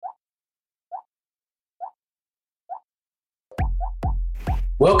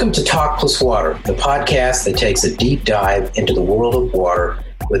Welcome to Talk Plus Water, the podcast that takes a deep dive into the world of water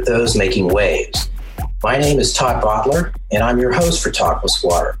with those making waves. My name is Todd Bottler, and I'm your host for Talk Plus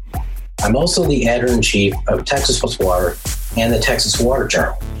Water. I'm also the editor-in-chief of Texas Plus Water and the Texas Water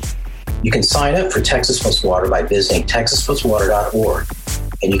Journal. You can sign up for Texas Plus Water by visiting texaspluswater.org,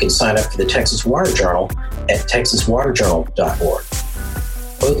 and you can sign up for the Texas Water Journal at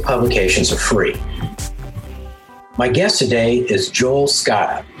texaswaterjournal.org. Both publications are free. My guest today is Joel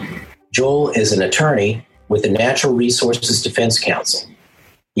Scotta. Joel is an attorney with the Natural Resources Defense Council.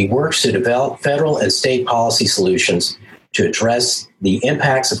 He works to develop federal and state policy solutions to address the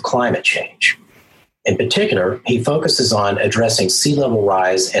impacts of climate change. In particular, he focuses on addressing sea level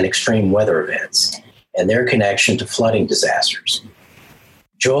rise and extreme weather events and their connection to flooding disasters.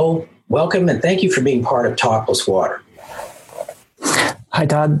 Joel, welcome and thank you for being part of Talk Plus Water. Hi,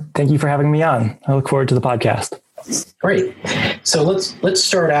 Todd. Thank you for having me on. I look forward to the podcast. Great. So let's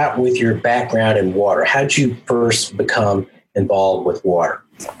start out with your background in water. How did you first become involved with water?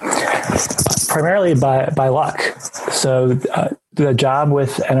 Primarily by luck. So the job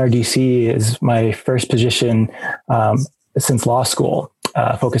with NRDC is my first position since law school,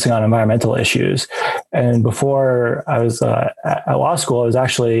 focusing on environmental issues. And before I was at law school, I was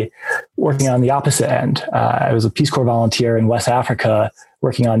actually working on the opposite end. I was a Peace Corps volunteer in West Africa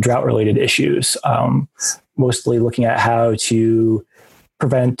working on drought-related issues, mostly looking at how to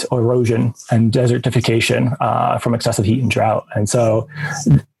prevent erosion and desertification from excessive heat and drought. And so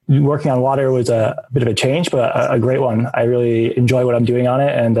working on water was a bit of a change, but a great one. I really enjoy what I'm doing on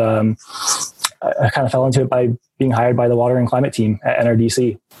it. And I kind of fell into it by being hired by the Water and Climate team at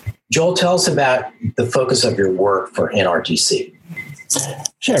NRDC. Joel, tell us about the focus of your work for NRDC.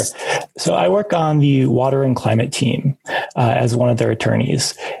 Sure. So I work on the Water and Climate team as one of their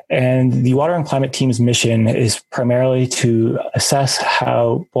attorneys. And the Water and Climate team's mission is primarily to assess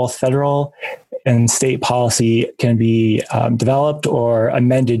how both federal and state policy can be developed or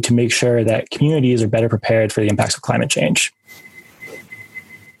amended to make sure that communities are better prepared for the impacts of climate change.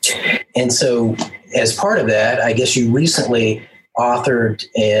 And so as part of that, I guess you recently authored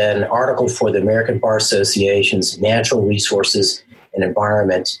an article for the American Bar Association's Natural Resources and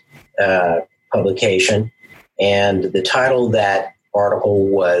Environment publication. And the title of that article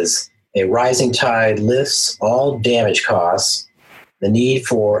was A Rising Tide Lifts All Damage Costs, the Need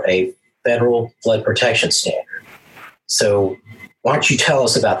for a Federal Flood Protection Standard. So why don't you tell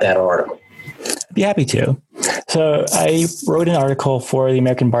us about that article? I'd be happy to. So I wrote an article for the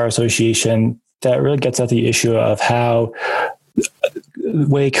American Bar Association that really gets at the issue of how the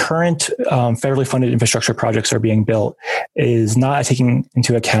way current federally funded infrastructure projects are being built is not taking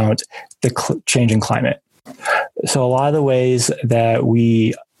into account the changing climate. So a lot of the ways that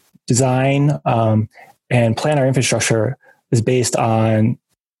we design and plan our infrastructure is based on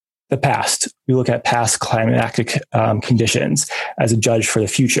the past. We look at past climatic conditions as a judge for the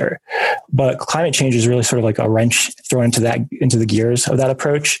future. But climate change is really sort of like a wrench thrown into the gears of that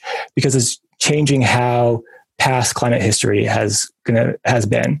approach, because it's changing how past climate history has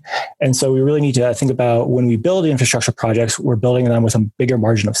been. And so we really need to think about when we build infrastructure projects, we're building them with a bigger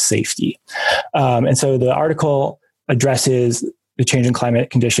margin of safety. And so the article addresses the changing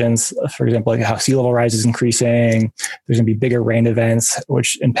climate conditions, for example, like how sea level rise is increasing, there's going to be bigger rain events,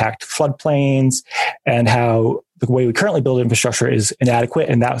 which impact floodplains, and how the way we currently build infrastructure is inadequate.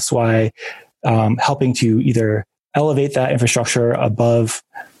 And that's why helping to either elevate that infrastructure above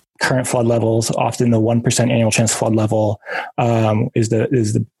current flood levels, often the 1% annual chance flood level is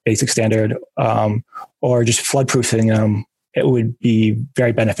the basic standard, or just flood-proofing them. It would be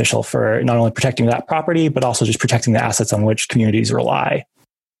very beneficial for not only protecting that property, but also just protecting the assets on which communities rely.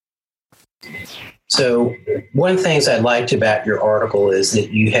 So one of the things I liked about your article is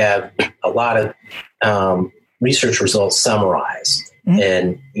that you have a lot of research results summarized. Mm-hmm.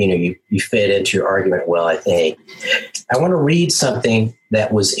 And you fit into your argument well, I think. I want to read something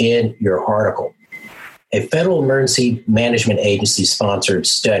that was in your article. A Federal Emergency Management Agency sponsored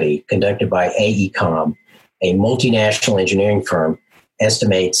study conducted by AECOM, a multinational engineering firm,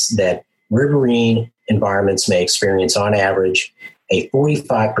 estimates that riverine environments may experience on average a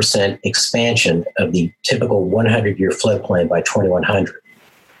 45% expansion of the typical 100-year floodplain by 2100.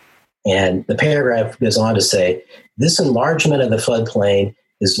 And the paragraph goes on to say, this enlargement of the floodplain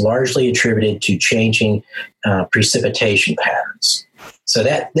is largely attributed to changing precipitation patterns. So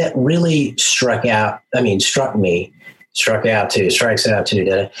that really strikes out too.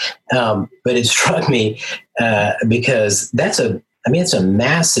 But it struck me because it's a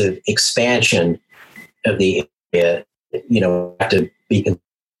massive expansion of the area. Have to be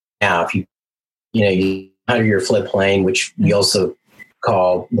now if you 100-year floodplain, which we also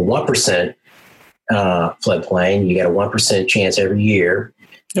called the 1% floodplain. You got a 1% chance every year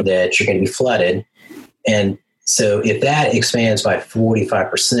that you're going to be flooded. And so if that expands by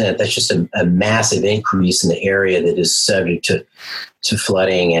 45%, that's just a massive increase in the area that is subject to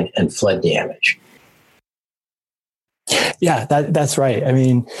flooding and flood damage. Yeah, that's right. I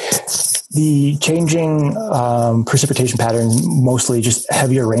mean, the changing precipitation patterns, mostly just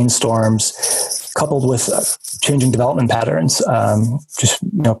heavier rainstorms, coupled with changing development patterns, just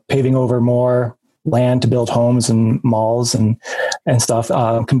paving over more land to build homes and malls and stuff,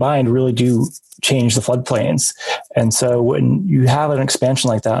 combined really do change the floodplains. And so when you have an expansion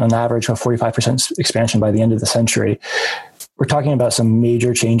like that, on an average of 45% expansion by the end of the century, we're talking about some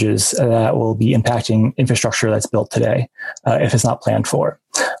major changes that will be impacting infrastructure that's built today, if it's not planned for.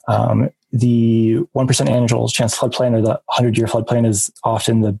 The 1% annual chance floodplain, or the 100-year floodplain, is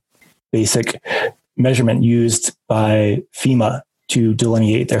often the basic measurement used by FEMA to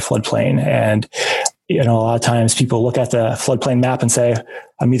delineate their floodplain. And a lot of times people look at the floodplain map and say,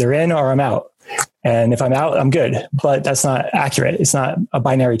 I'm either in or I'm out. And if I'm out, I'm good. But that's not accurate. It's not a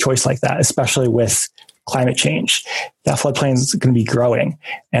binary choice like that, especially with climate change. That floodplain is going to be growing.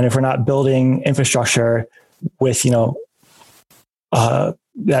 And if we're not building infrastructure with,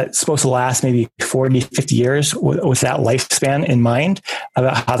 that's supposed to last maybe 40, 50 years with that lifespan in mind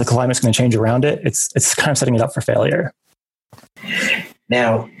about how the climate's going to change around it, it's kind of setting it up for failure.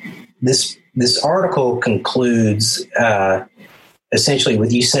 Now, this article concludes essentially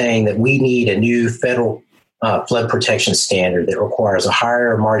with you saying that we need a new federal flood protection standard that requires a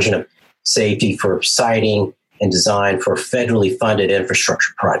higher margin of safety for siting and design for federally funded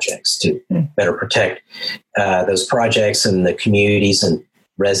infrastructure projects to better protect those projects and the communities and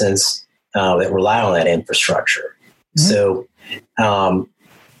residents that rely on that infrastructure. Mm-hmm. So,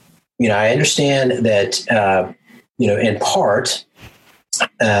 I understand that, in part,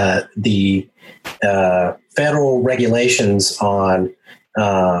 the federal regulations on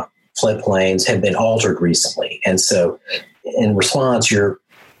floodplains have been altered recently. And so in response, you're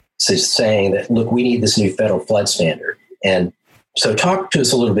saying that, look, we need this new federal flood standard. And so talk to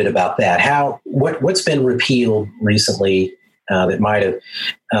us a little bit about that. What's been repealed recently that might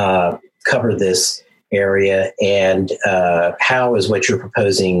have covered this area, and how is what you're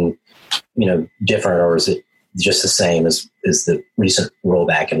proposing, different, or is it just the same as the recent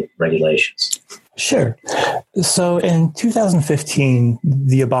rollback in regulations? Sure. So in 2015,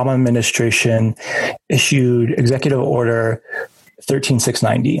 the Obama administration issued Executive Order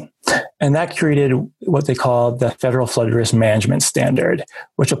 13690, and that created what they called the Federal Flood Risk Management Standard,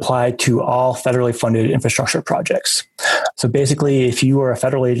 which applied to all federally funded infrastructure projects. So basically, if you were a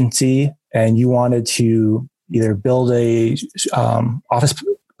federal agency and you wanted to either build a office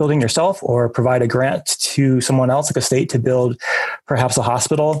building yourself or provide a grant to someone else, like a state, to build perhaps a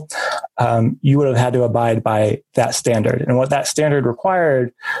hospital, you would have had to abide by that standard. And what that standard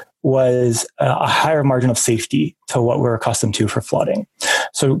required was a higher margin of safety to what we're accustomed to for flooding.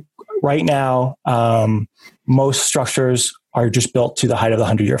 So right now, most structures are just built to the height of the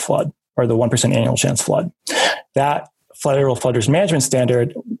 100-year flood, or the 1% annual chance flood. That federal flood risk management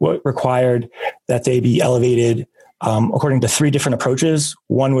standard required that they be elevated according to three different approaches.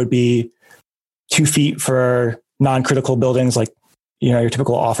 One would be 2 feet for non-critical buildings, like your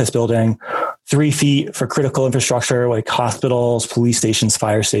typical office building, 3 feet for critical infrastructure like hospitals, police stations,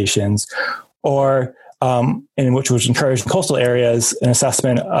 fire stations, or in which was encouraged in coastal areas, an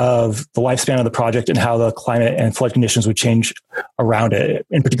assessment of the lifespan of the project and how the climate and flood conditions would change around it,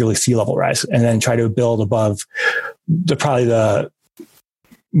 in particularly sea level rise, and then try to build above probably the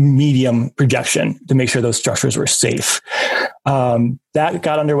medium projection to make sure those structures were safe. That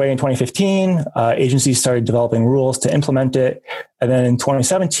got underway in 2015. Agencies started developing rules to implement it. And then in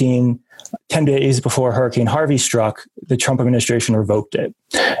 2017, 10 days before Hurricane Harvey struck, the Trump administration revoked it.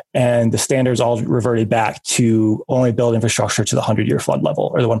 And the standards all reverted back to only build infrastructure to the 100-year flood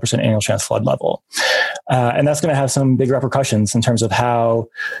level, or the 1% annual chance flood level. And that's going to have some big repercussions in terms of how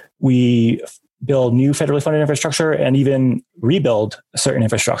we build new federally funded infrastructure and even rebuild certain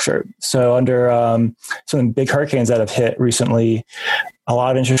infrastructure. So under some big hurricanes that have hit recently, a lot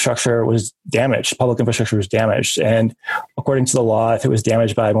of infrastructure was damaged. Public infrastructure was damaged. And according to the law, if it was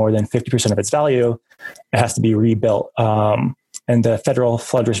damaged by more than 50% of its value, it has to be rebuilt. And the federal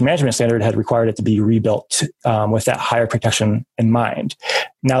flood risk management standard had required it to be rebuilt with that higher protection in mind.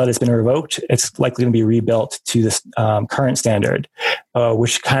 Now that it's been revoked, it's likely going to be rebuilt to this current standard,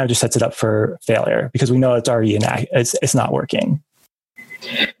 which kind of just sets it up for failure because we know it's already it's not working.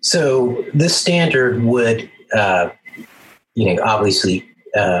 So this standard would, obviously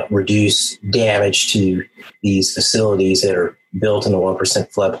reduce damage to these facilities that are built in the 1%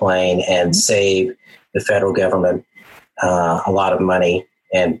 floodplain and save the federal government a lot of money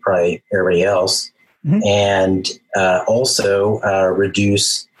and probably everybody else, and also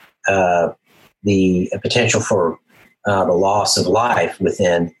reduce the potential for the loss of life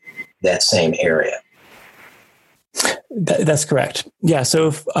within that same area. That's correct. Yeah.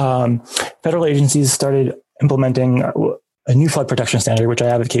 So federal agencies started implementing a new flood protection standard, which I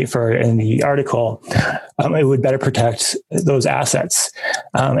advocate for in the article. It would better protect those assets.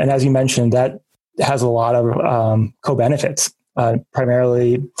 And as you mentioned, that has a lot of co-benefits,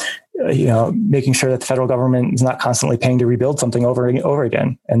 primarily, making sure that the federal government is not constantly paying to rebuild something over and over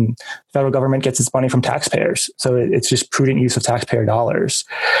again. And the federal government gets its money from taxpayers. So it's just prudent use of taxpayer dollars.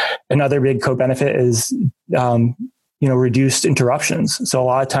 Another big co-benefit is, reduced interruptions. So a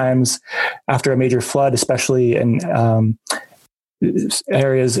lot of times after a major flood, especially in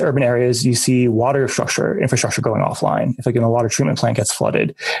urban areas, you see water infrastructure going offline. If a water treatment plant gets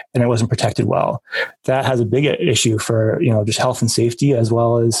flooded and it wasn't protected well, that has a big issue for, just health and safety, as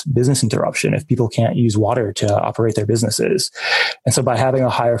well as business interruption if people can't use water to operate their businesses. And so by having a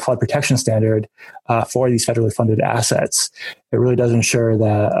higher flood protection standard for these federally funded assets, it really does ensure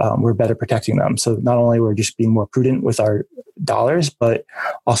that we're better protecting them. So not only we're just being more prudent with our dollars, but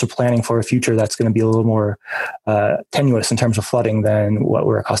also planning for a future that's going to be a little more tenuous in terms of flooding than what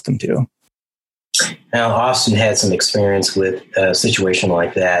we're accustomed to. Now, Austin had some experience with a situation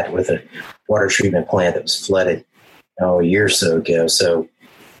like that with a water treatment plant that was flooded a year or so ago. So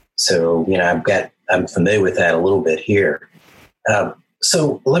I'm familiar with that a little bit here.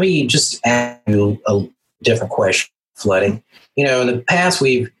 So let me just ask you a different question. Flooding. In the past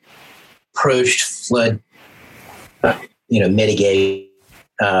we've approached flood, mitigate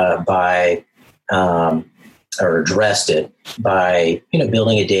by or addressed it by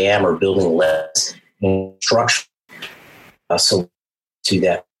building a dam or building less structure so to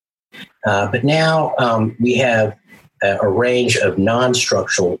that. But now we have a range of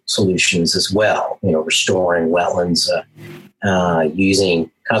non-structural solutions as well. Restoring wetlands,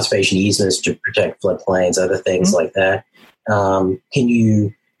 using conservation easements to protect floodplains, other things like that. Can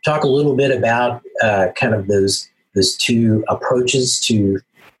you talk a little bit about kind of those two approaches to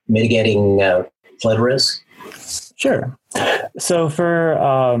mitigating flood risk? Sure. So for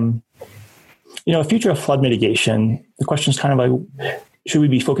a future of flood mitigation, the question is kind of like, should we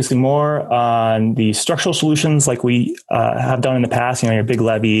be focusing more on the structural solutions like we have done in the past, your big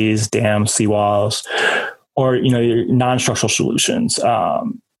levees, dams, seawalls, or your non-structural solutions,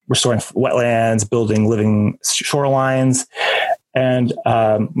 restoring wetlands, building living shorelines? And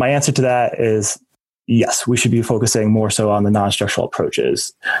my answer to that is yes, we should be focusing more so on the non-structural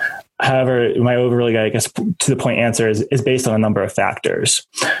approaches. However, my overly, to the point answer is based on a number of factors.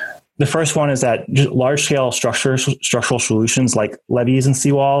 The first one is that large-scale structural solutions like levees and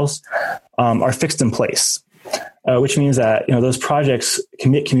seawalls are fixed in place, which means that those projects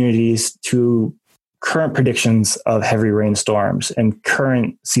commit communities to current predictions of heavy rainstorms and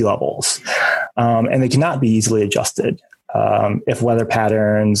current sea levels, and they cannot be easily adjusted if weather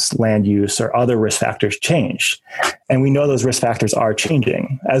patterns, land use, or other risk factors change. And we know those risk factors are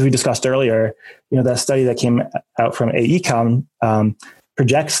changing. As we discussed earlier, that study that came out from AECOM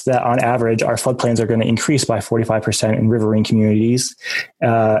projects that on average, our floodplains are going to increase by 45% in riverine communities,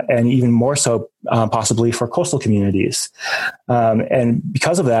 and even more so possibly for coastal communities. And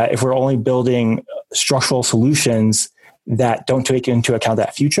because of that, if we're only building structural solutions that don't take into account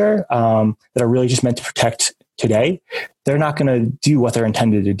that future, that are really just meant to protect today, they're not going to do what they're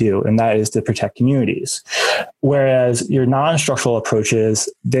intended to do, and that is to protect communities. Whereas your non-structural approaches,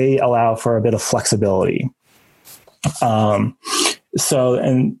 they allow for a bit of flexibility. And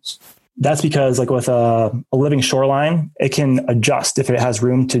that's because with a living shoreline, it can adjust if it has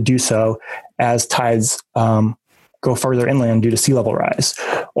room to do so as tides go further inland due to sea level rise.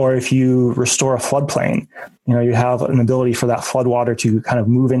 Or if you restore a floodplain, you have an ability for that floodwater to kind of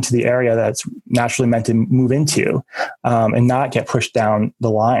move into the area that's naturally meant to move into, and not get pushed down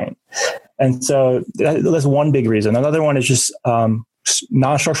the line. And so that's one big reason. Another one is just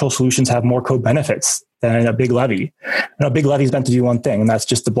non-structural solutions have more co-benefits than a big levee. And a big levee is meant to do one thing, and that's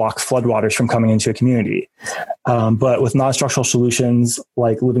just to block floodwaters from coming into a community. But with non-structural solutions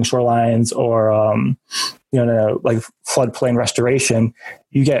like living shorelines or like floodplain restoration,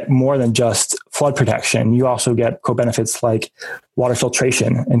 you get more than just flood protection. You also get co-benefits like water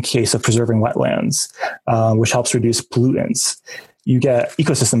filtration in case of preserving wetlands, which helps reduce pollutants. You get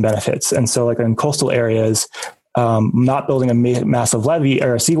ecosystem benefits. And so in coastal areas, not building a massive levee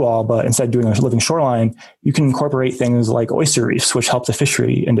or a seawall, but instead doing a living shoreline, you can incorporate things like oyster reefs, which help the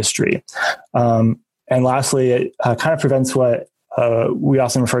fishery industry. And lastly, it kind of prevents what we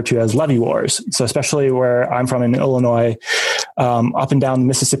often refer to as levee wars. So especially where I'm from in Illinois, up and down the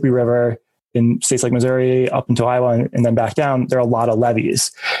Mississippi River, in states like Missouri, up into Iowa, and then back down, there are a lot of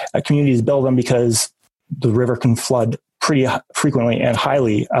levees. Communities build them because the river can flood pretty frequently and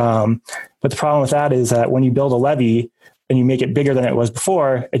highly. But the problem with that is that when you build a levee and you make it bigger than it was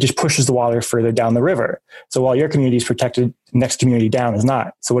before, it just pushes the water further down the river. So while your community is protected, the next community down is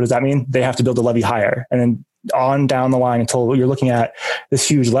not. So what does that mean? They have to build a levee higher. And then on down the line until you're looking at this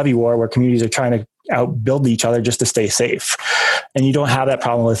huge levee war where communities are trying to outbuild each other just to stay safe. And you don't have that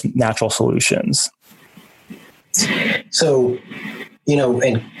problem with natural solutions. So,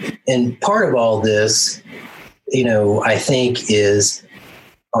 and part of all this, I think is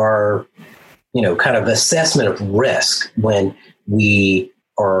our, kind of assessment of risk when we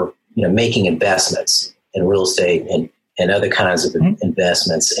are, making investments in real estate and other kinds of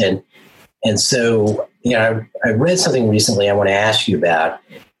investments. And so, I read something recently I want to ask you about.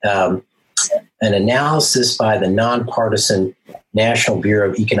 An analysis by the nonpartisan National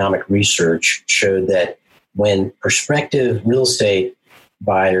Bureau of Economic Research showed that when prospective real estate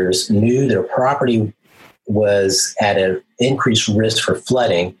buyers knew their property was at an increased risk for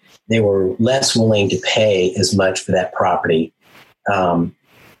flooding, they were less willing to pay as much for that property than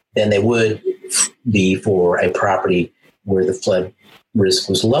they would be for a property where the flood risk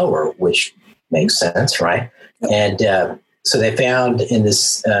was lower, which makes sense, right? And so they found in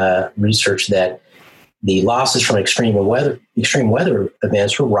this research that the losses from extreme weather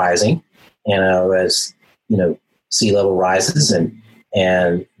events were rising, and as sea level rises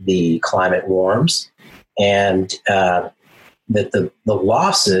and the climate warms, and that the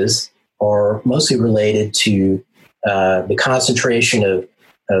losses are mostly related to the concentration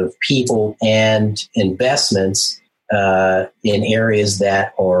of people and investments in areas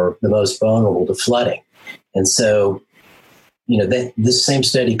that are the most vulnerable to flooding. And so, that this same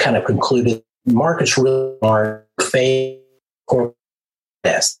study kind of concluded markets really are favoring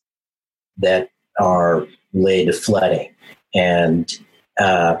that are related to flooding. And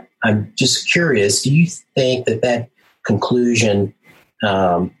I'm just curious, do you think that conclusion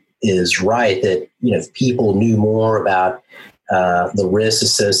is right, that if people knew more about the risks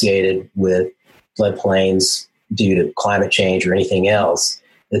associated with floodplains due to climate change or anything else,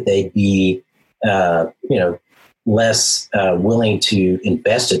 that they'd be less willing to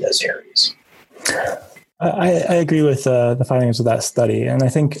invest in those areas? I agree with the findings of that study. And I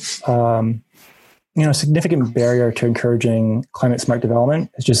think, a significant barrier to encouraging climate smart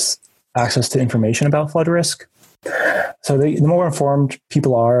development is just access to information about flood risk. So the more informed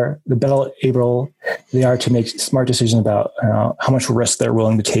people are, the better able they are to make smart decisions about how much risk they're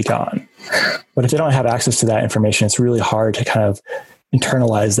willing to take on. But if they don't have access to that information, it's really hard to kind of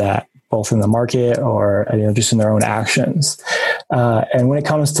internalize that, both in the market or just in their own actions. And when it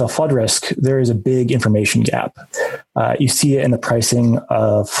comes to flood risk, there is a big information gap. You see it in the pricing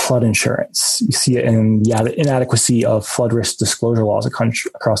of flood insurance. You see it in the inadequacy of flood risk disclosure laws across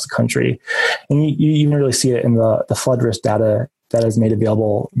the country. And you even really see it in the flood risk data that is made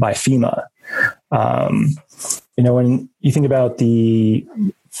available by FEMA. When you think about the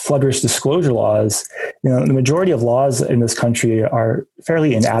flood risk disclosure laws, the majority of laws in this country are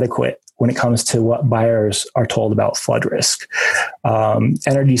fairly inadequate when it comes to what buyers are told about flood risk.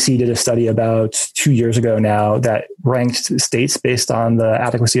 NRDC did a study about 2 years ago now that ranked states based on the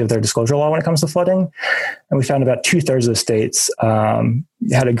adequacy of their disclosure law when it comes to flooding. And we found about 2/3 of the states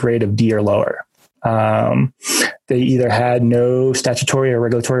had a grade of D or lower. They either had no statutory or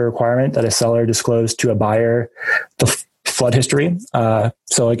regulatory requirement that a seller disclosed to a buyer the flood history.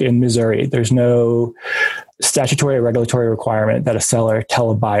 So like in Missouri, there's no statutory or regulatory requirement that a seller tell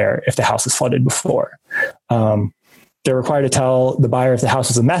a buyer if the house is flooded before. They're required to tell the buyer if the house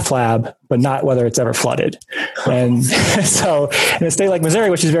is a meth lab, but not whether it's ever flooded. And so in a state like Missouri,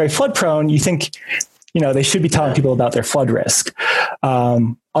 which is very flood prone, you think, they should be telling people about their flood risk.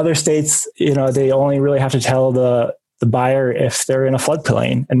 Other states, they only really have to tell the buyer if they're in a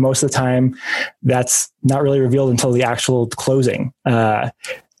floodplain. And most of the time that's not really revealed until the actual closing.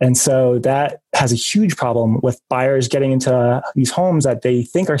 And so that has a huge problem with buyers getting into these homes that they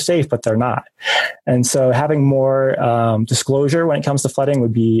think are safe, but they're not. And so having more disclosure when it comes to flooding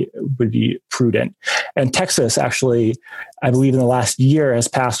would be prudent. And Texas actually, I believe in the last year, has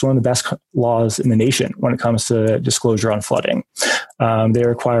passed one of the best laws in the nation when it comes to disclosure on flooding. They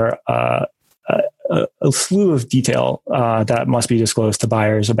require a slew of detail that must be disclosed to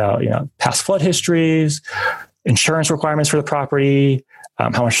buyers about past flood histories, insurance requirements for the property,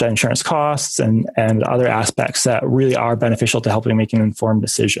 how much that insurance costs, and other aspects that really are beneficial to helping make an informed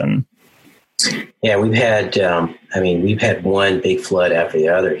decision. Yeah, we've had one big flood after the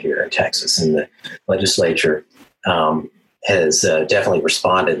other here in Texas, and the legislature has definitely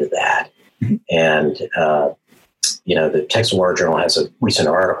responded to that. Mm-hmm. And, the Texas Water Journal has a recent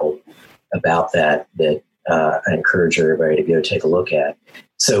article about that I encourage everybody to go take a look at.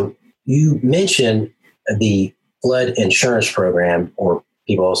 So you mentioned the flood insurance program, or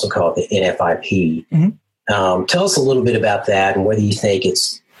people also call it the NFIP. Mm-hmm. Tell us a little bit about that and whether you think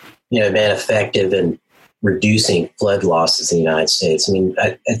it's been effective in reducing flood losses in the United States. I mean,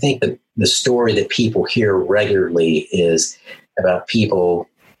 I think the story that people hear regularly is about people,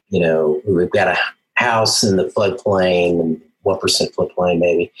 who've got a house in the floodplain, 1% floodplain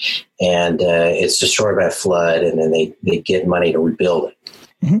maybe, and it's destroyed by a flood, and then they get money to rebuild it.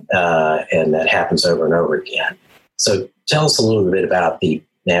 Mm-hmm. And that happens over and over again. So tell us a little bit about the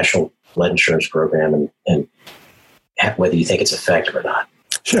National Flood Insurance Program and whether you think it's effective or not.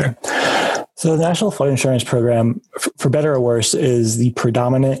 Sure. So the National Flood Insurance Program, for better or worse, is the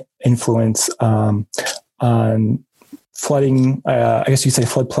predominant influence on flooding, I guess you'd say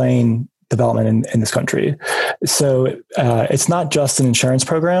floodplain development in this country. So it's not just an insurance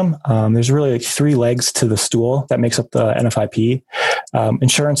program. There's really like three legs to the stool that makes up the NFIP.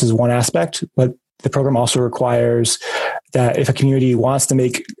 Insurance is one aspect, but the program also requires that if a community wants to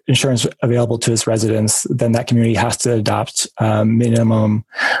make insurance available to its residents, then that community has to adopt minimum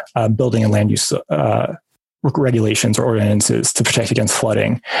building and land use regulations or ordinances to protect against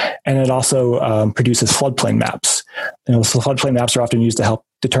flooding. And it also produces floodplain maps. So floodplain maps are often used to help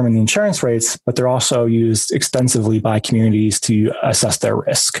determine the insurance rates, but they're also used extensively by communities to assess their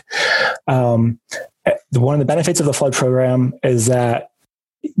risk. One of the benefits of the flood program is that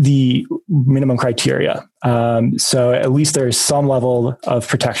the minimum criteria. So at least there's some level of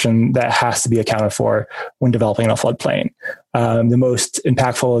protection that has to be accounted for when developing a floodplain. The most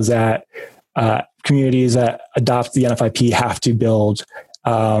impactful is that communities that adopt the NFIP have to build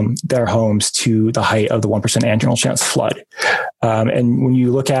their homes to the height of the 1% annual chance flood. And when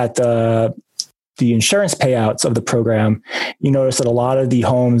you look at the insurance payouts of the program, you notice that a lot of the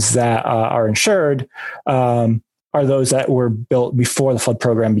homes that are insured are those that were built before the flood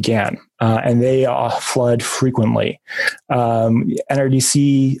program began, and they flood frequently.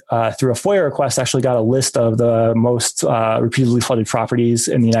 NRDC, through a FOIA request, actually got a list of the most repeatedly flooded properties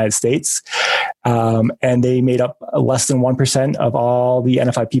in the United States, and they made up less than 1% of all the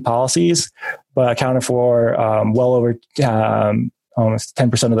NFIP policies, but accounted for well over almost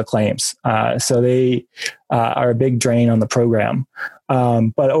 10% of the claims. So they are a big drain on the program.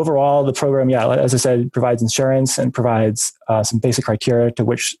 But overall, the program, as I said, provides insurance and provides some basic criteria to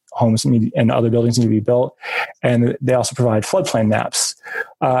which homes and other buildings need to be built. And they also provide floodplain maps.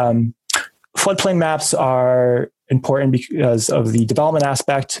 Floodplain maps are important because of the development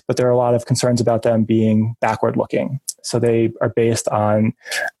aspect, but there are a lot of concerns about them being backward looking. So they are based on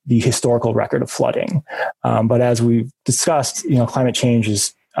the historical record of flooding. But as we've discussed, climate change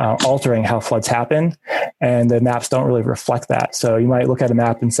is altering how floods happen, and the maps don't really reflect that. So you might look at a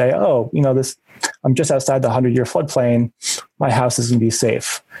map and say, I'm just outside the 100-year floodplain. My house is going to be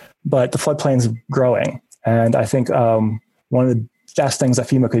safe. But the floodplain is growing. And I think one of the best things that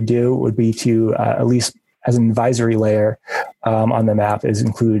FEMA could do would be to, at least as an advisory layer on the map, is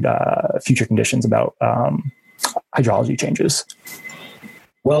include future conditions about hydrology changes.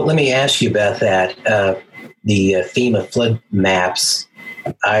 Well, let me ask you about that. The FEMA flood maps.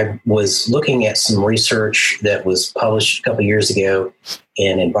 I was looking at some research that was published a couple of years ago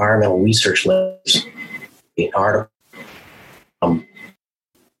in Environmental Research Labs, an article,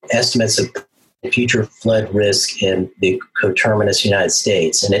 estimates of future flood risk in the coterminous United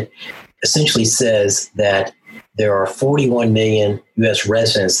States. And it essentially says that there are 41 million U.S.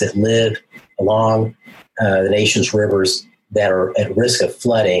 residents that live along the nation's rivers that are at risk of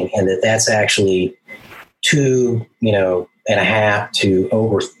flooding, and that's actually 2.5 to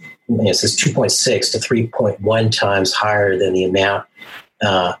over, it says 2.6 to 3.1 times higher than the amount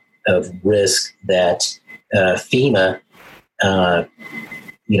of risk that FEMA, I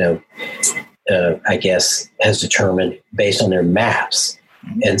guess, has determined based on their maps.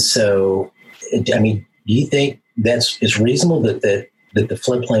 And so, I mean, do you think it's reasonable that the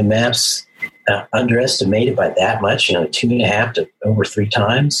floodplain maps underestimated by that much, 2.5 to over 3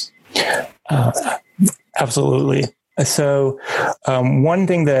 times? Absolutely. So one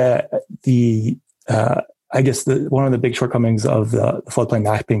thing that one of the big shortcomings of the floodplain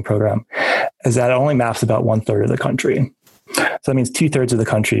mapping program is that it only maps about 1/3 of the country. So that means 2/3 of the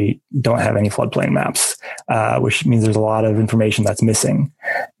country don't have any floodplain maps, which means there's a lot of information that's missing.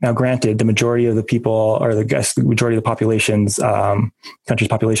 Now, granted, the majority of the people, or the majority of the country's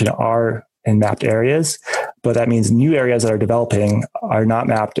population are in mapped areas, but that means new areas that are developing are not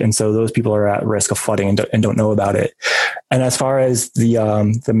mapped. And so those people are at risk of flooding and don't know about it. And as far as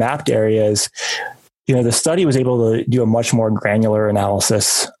the mapped areas, the study was able to do a much more granular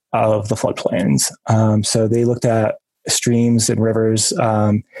analysis of the floodplains. So they looked at streams and rivers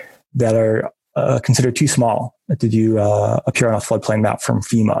that are considered too small to appear on a floodplain map from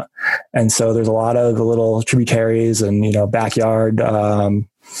FEMA. And so there's a lot of little tributaries and, backyard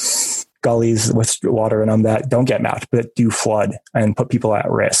gullies with water in them that don't get mapped, but do flood and put people at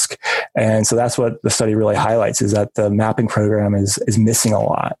risk. And so that's what the study really highlights, is that the mapping program is missing a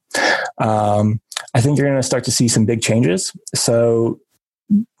lot. I think you're going to start to see some big changes. So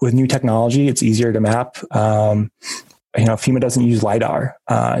with new technology, it's easier to map. FEMA doesn't use LiDAR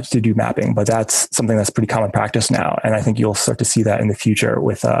to do mapping, but that's something that's pretty common practice now. And I think you'll start to see that in the future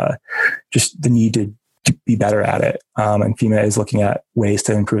with just the need to be better at it. And FEMA is looking at ways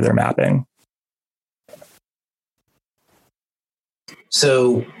to improve their mapping.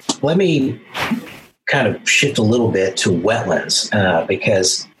 So let me kind of shift a little bit to wetlands,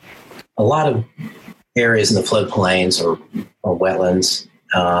 because a lot of areas in the floodplains are wetlands,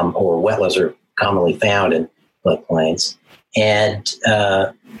 or wetlands are commonly found in floodplains. And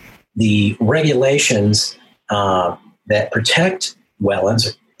the regulations that protect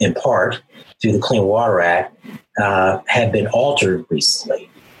wetlands, in part through the Clean Water Act, have been altered recently.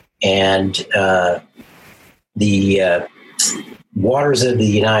 And the waters of the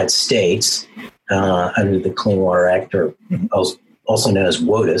United States, under the Clean Water Act, or also known as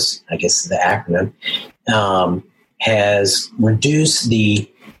WOTUS, I guess is the acronym, has reduced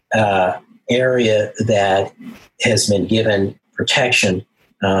the area that has been given protection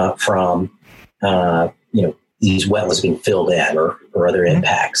from these wetlands being filled in or other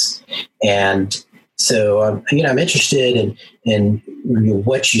impacts. And so I'm interested in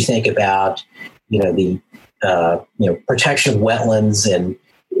what you think about the protection of wetlands and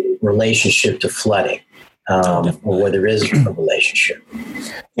relationship to flooding, or whether there is a relationship.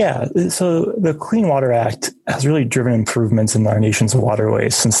 Yeah, so the Clean Water Act has really driven improvements in our nation's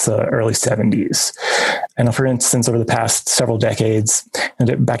waterways since the early 70s. And for instance, over the past several decades,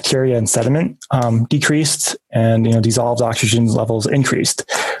 bacteria and sediment decreased, and dissolved oxygen levels increased,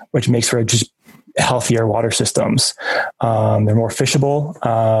 which makes for just healthier water systems. They're more fishable.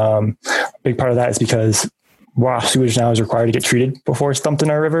 A big part of that is because raw sewage now is required to get treated before it's dumped in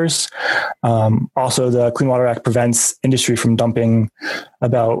our rivers. Also, the Clean Water Act prevents industry from dumping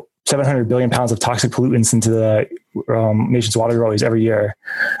about 700 billion pounds of toxic pollutants into the nation's waterways every year.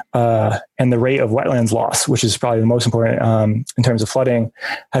 And the rate of wetlands loss, which is probably the most important in terms of flooding,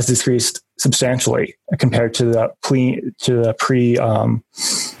 has decreased substantially compared to the pre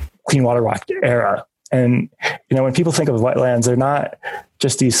Clean Water Act era. And when people think of wetlands, they're not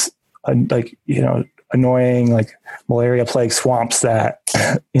just these annoying malaria plague swamps that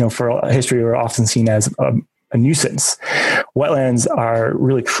for history were often seen as a nuisance. Wetlands are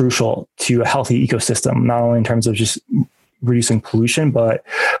really crucial to a healthy ecosystem, not only in terms of just reducing pollution, but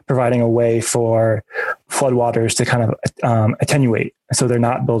providing a way for floodwaters to kind of attenuate, so they're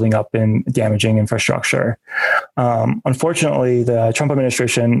not building up and damaging infrastructure. Unfortunately, the Trump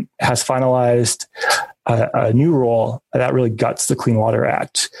administration has finalized a new rule that really guts the Clean Water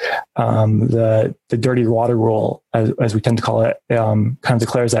Act. The dirty water rule, as we tend to call it, kind of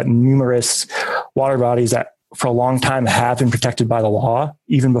declares that numerous water bodies that for a long time have been protected by the law,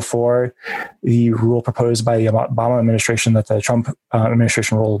 even before the rule proposed by the Obama administration that the Trump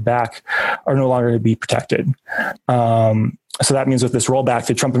administration rolled back, are no longer to be protected. So that means with this rollback,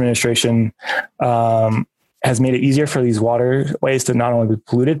 the Trump administration has made it easier for these waterways to not only be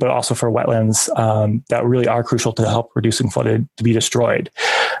polluted, but also for wetlands that really are crucial to help reducing flooding to be destroyed.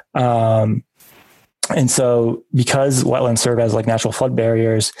 And so because wetlands serve as natural flood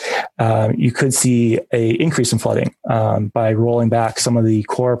barriers, you could see an increase in flooding by rolling back some of the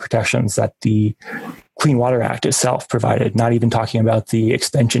core protections that the Clean Water Act itself provided, not even talking about the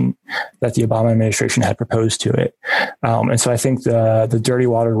extension that the Obama administration had proposed to it. And so I think the dirty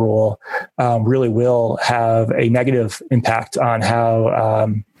water rule really will have a negative impact on how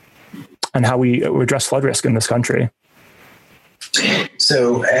we address flood risk in this country.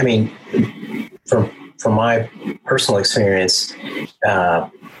 So, I mean, from my personal experience,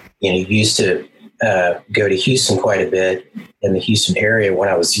 used to go to Houston quite a bit, in the Houston area when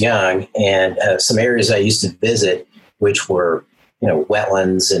I was young, and some areas I used to visit, which were,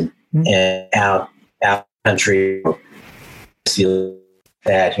 wetlands and out country,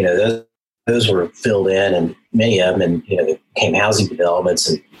 that, those were filled in, and many of them, and, became housing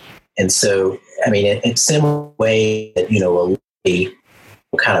developments. And so, I mean, in similar way that, a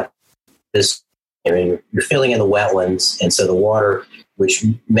kind of this, you're filling in the wetlands, and so the water, which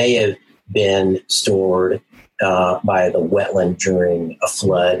may have been stored by the wetland during a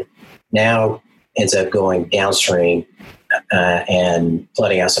flood, now ends up going downstream and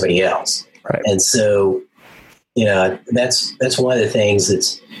flooding out somebody else. Right. And so, that's one of the things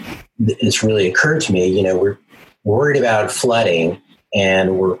that's really occurred to me. We're worried about flooding,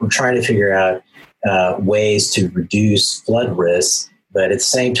 and we're trying to figure out ways to reduce flood risks, but at the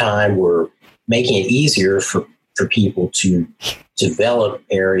same time, we're making it easier for people to develop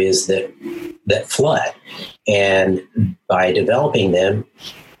areas that flood, and by developing them,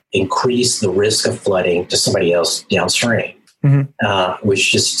 increase the risk of flooding to somebody else downstream,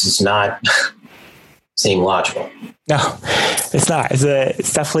 which just does not seem logical. No, it's not.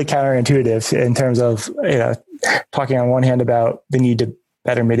 It's definitely counterintuitive in terms of talking on one hand about the need to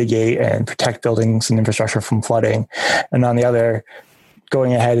better mitigate and protect buildings and infrastructure from flooding, and on the other,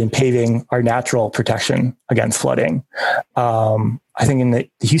 going ahead and paving our natural protection against flooding. I think in the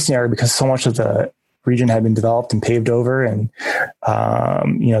Houston area, because so much of the region had been developed and paved over, and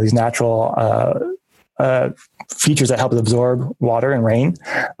these natural features that help absorb water and rain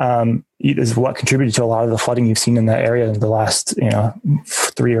is what contributed to a lot of the flooding you've seen in that area in the last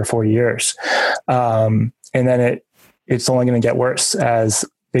 3 or 4 years. And then it's only going to get worse as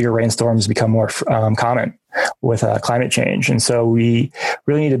bigger rainstorms become more common with climate change. And so we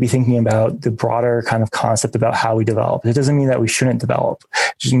really need to be thinking about the broader kind of concept about how we develop. It doesn't mean that we shouldn't develop.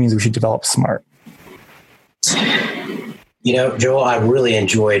 It just means we should develop smart. Joel, I really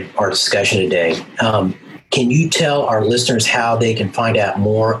enjoyed our discussion today. Can you tell our listeners how they can find out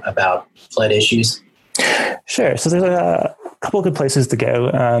more about flood issues? Sure. So there's a couple of good places to go.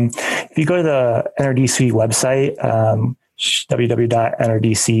 If you go to the NRDC website, www.nrdc.org,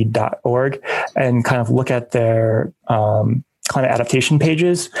 and kind of look at their climate adaptation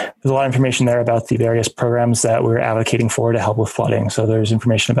pages, there's a lot of information there about the various programs that we're advocating for to help with flooding. So there's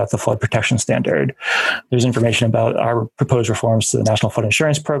information about the flood protection standard. There's information about our proposed reforms to the National Flood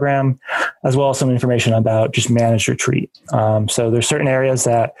Insurance Program, as well as some information about just managed retreat. So there's certain areas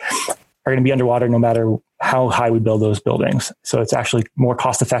that are going to be underwater no matter how high we build those buildings. So it's actually more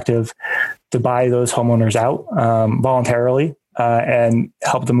cost effective to buy those homeowners out voluntarily and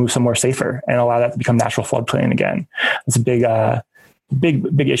help them move somewhere safer and allow that to become natural floodplain again. It's a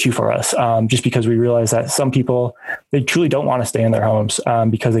big issue for us, just because we realize that some people, they truly don't want to stay in their homes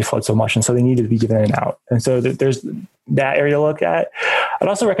because they flood so much. And so they need to be given an out. And so there's that area to look at. I'd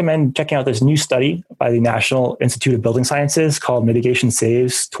also recommend checking out this new study by the National Institute of Building Sciences called Mitigation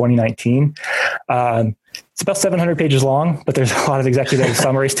Saves 2019. It's about 700 pages long, but there's a lot of executive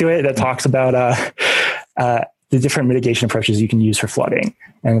summaries to it that talks about the different mitigation approaches you can use for flooding.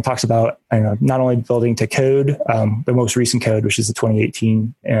 And it talks about not only building to code, the most recent code, which is the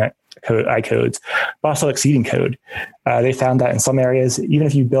 2018 I-codes, but also exceeding code. They found that in some areas, even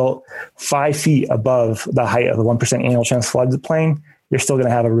if you built 5 feet above the height of the 1% annual chance floodplain, you're still going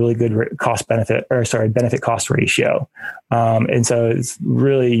to have a really good benefit cost ratio. And so it's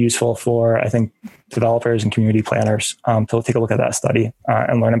really useful for, I think, developers and community planners to take a look at that study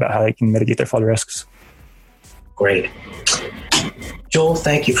and learn about how they can mitigate their flood risks. Great. Joel,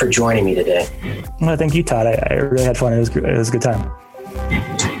 thank you for joining me today. Well, thank you, Todd. I really had fun. It was a good time.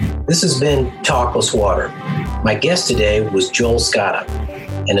 This has been Talk Plus Water. My guest today was Joel Scotta,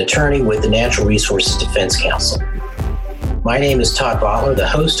 an attorney with the Natural Resources Defense Council. My name is Todd Bottler, the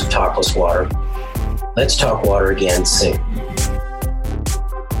host of Talk Plus Water. Let's talk water again soon.